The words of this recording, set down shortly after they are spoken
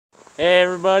Hey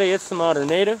everybody, it's the Modern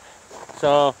Native.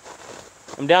 So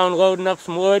I'm down loading up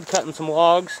some wood, cutting some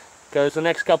logs, because the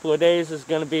next couple of days is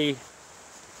going to be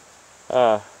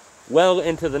well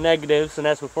into the negatives, and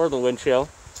that's before the wind chill.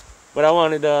 But I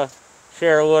wanted to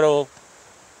share a little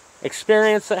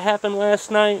experience that happened last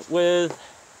night with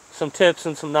some tips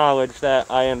and some knowledge that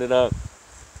I ended up,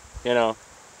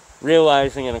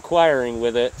 realizing and acquiring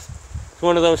with it. It's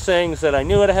one of those things that I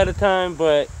knew it ahead of time,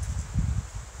 but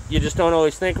you just don't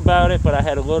always think about it. But I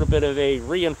had a little bit of a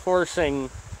reinforcing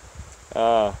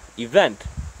event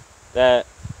that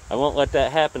I won't let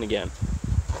that happen again.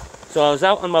 So I was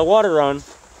out on my water run,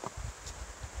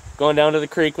 going down to the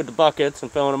creek with the buckets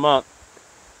and filling them up,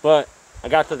 but I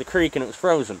got to the creek and it was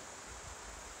frozen.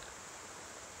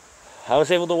 I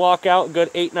was able to walk out a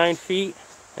good 8-9 feet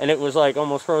and it was like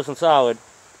almost frozen solid.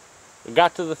 I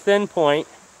got to the thin point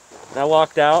and I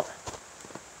walked out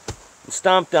and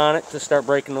stomped on it to start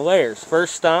breaking the layers.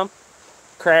 First stomp,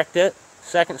 cracked it.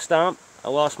 Second stomp, I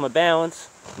lost my balance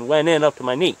and went in up to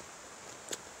my knee.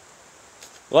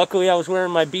 Luckily I was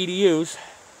wearing my BDUs,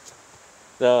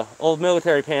 the old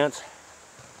military pants,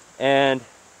 and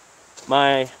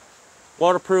my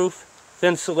waterproof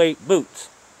Thinsulate boots.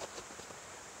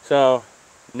 So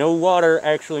no water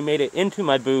actually made it into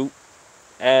my boot,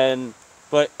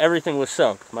 but everything was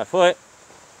soaked. My foot,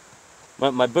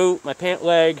 my boot, my pant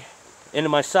leg, into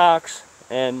my socks,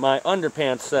 and my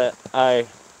underpants that I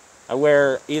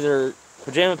wear either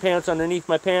pajama pants underneath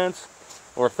my pants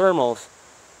or thermals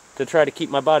to try to keep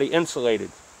my body insulated.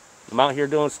 I'm out here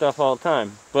doing stuff all the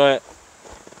time, but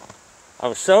I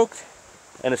was soaked,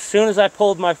 and as soon as I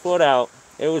pulled my foot out,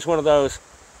 it was one of those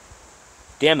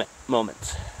damn it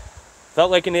moments.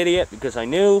 Felt like an idiot because I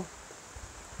knew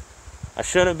I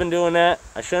shouldn't have been doing that.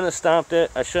 I shouldn't have stomped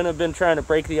it. I shouldn't have been trying to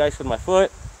break the ice with my foot.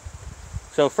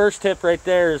 So first tip right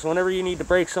there is whenever you need to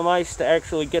break some ice to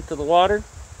actually get to the water,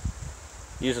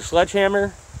 use a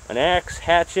sledgehammer, an axe,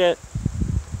 hatchet,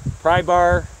 pry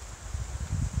bar,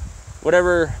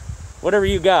 whatever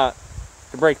you got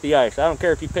to break the ice. I don't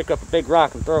care if you pick up a big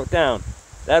rock and throw it down.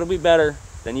 That'll be better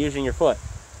than using your foot,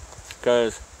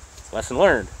 because lesson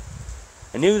learned.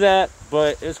 I knew that,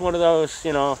 but it's one of those,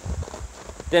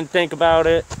 didn't think about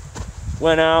it,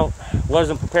 went out,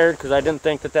 wasn't prepared because I didn't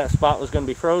think that spot was going to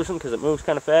be frozen because it moves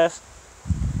kind of fast.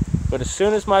 But as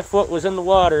soon as my foot was in the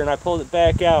water and I pulled it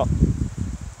back out,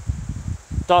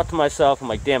 thought to myself, I'm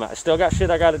like, damn it, I still got shit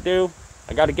I got to do.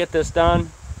 I got to get this done.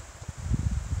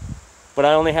 But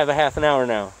I only have a half an hour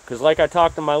now, because like I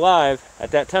talked in my live,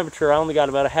 at that temperature I only got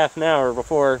about a half an hour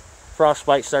before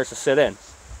frostbite starts to sit in.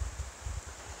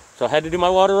 So I had to do my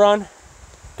water run,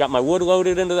 got my wood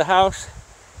loaded into the house,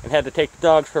 and had to take the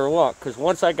dogs for a walk, because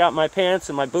once I got my pants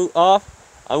and my boot off,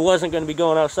 I wasn't going to be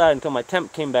going outside until my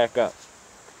temp came back up.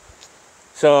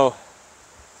 So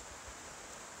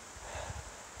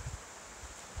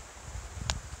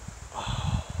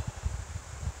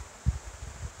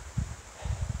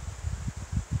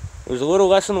it was a little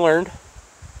lesson learned,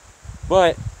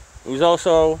 but it was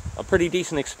also a pretty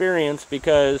decent experience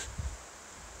because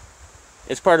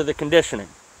it's part of the conditioning.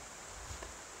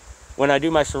 When I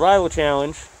do my survival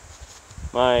challenge,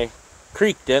 my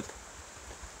creek dip,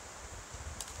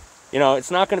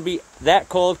 it's not going to be that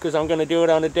cold because I'm going to do it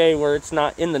on a day where it's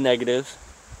not in the negatives,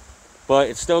 but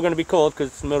it's still going to be cold because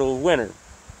it's the middle of winter.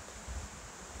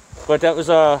 But that was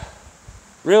a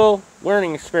real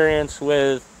learning experience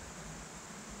with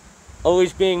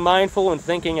always being mindful and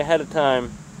thinking ahead of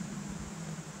time,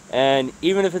 and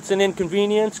even if it's an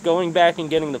inconvenience, going back and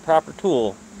getting the proper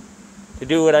tool to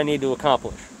do what I need to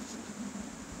accomplish.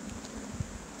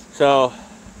 So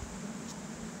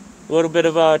a little bit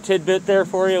of a tidbit there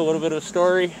for you, a little bit of a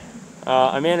story.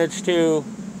 I managed to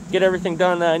get everything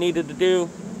done that I needed to do,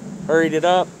 hurried it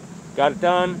up, got it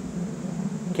done,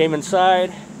 came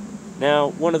inside. Now,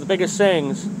 one of the biggest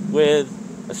things with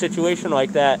a situation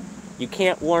like that, you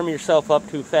can't warm yourself up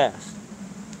too fast.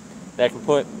 That can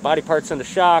put body parts into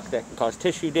shock, that can cause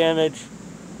tissue damage.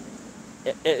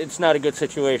 It's not a good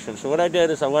situation. So what I did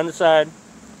is I went inside,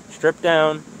 stripped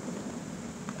down,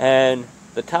 and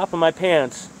the top of my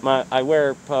pants, I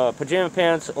wear pajama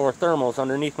pants or thermals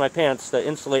underneath my pants to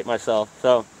insulate myself.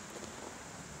 So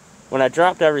when I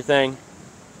dropped everything,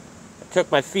 I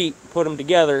took my feet, put them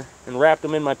together, and wrapped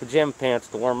them in my pajama pants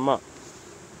to warm them up.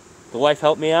 The wife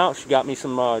helped me out. She got me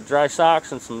some dry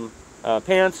socks and some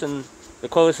pants and the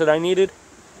clothes that I needed.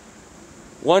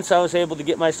 Once I was able to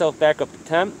get myself back up to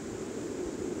temp,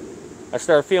 I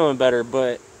started feeling better,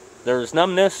 but there was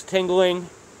numbness, tingling,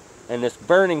 and this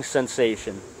burning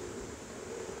sensation.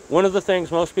 One of the things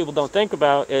most people don't think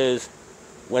about is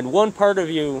when one part of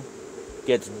you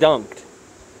gets dunked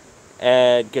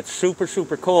and gets super,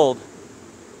 super cold,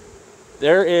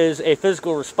 there is a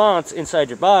physical response inside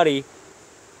your body.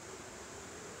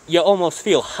 You almost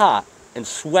feel hot and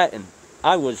sweating.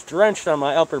 I was drenched on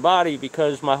my upper body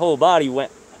because my whole body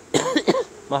went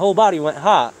my whole body went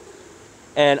hot,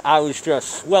 and I was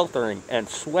just sweltering and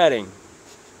sweating.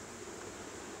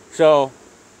 So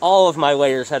all of my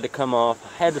layers had to come off.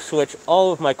 I had to switch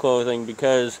all of my clothing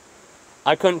because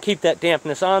I couldn't keep that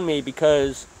dampness on me,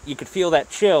 because you could feel that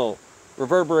chill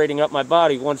reverberating up my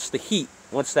body once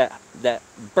that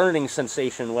burning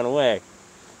sensation went away.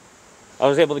 I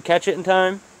was able to catch it in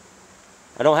time.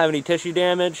 I don't have any tissue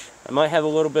damage. I might have a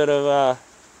little bit of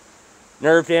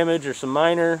nerve damage or some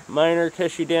minor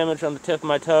tissue damage on the tip of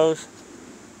my toes.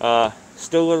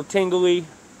 Still a little tingly.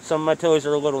 Some of my toes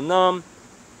are a little numb.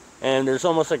 And there's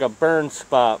almost like a burn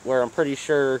spot where I'm pretty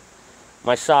sure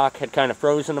my sock had kind of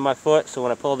frozen to my foot, so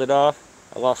when I pulled it off,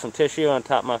 I lost some tissue on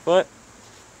top of my foot.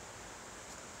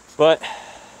 But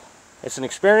it's an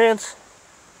experience,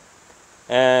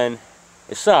 and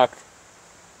it sucked,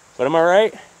 but I'm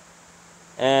alright.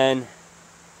 And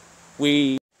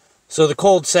so the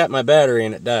cold sat my battery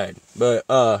and it died. But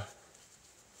what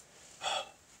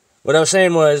I was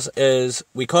saying is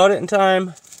we caught it in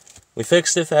time, we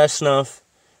fixed it fast enough,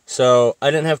 so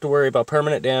I didn't have to worry about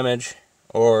permanent damage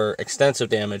or extensive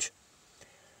damage.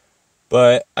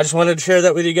 But I just wanted to share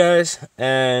that with you guys,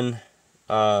 and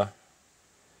drop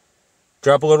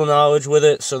a little knowledge with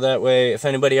it, so that way if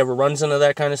anybody ever runs into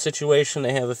that kind of situation,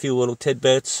 they have a few little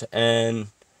tidbits and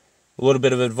a little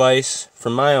bit of advice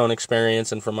from my own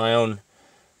experience and from my own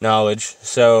knowledge.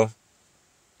 So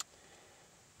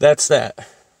that's that.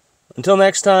 Until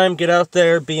next time, get out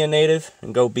there, be a native,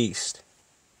 and go beast.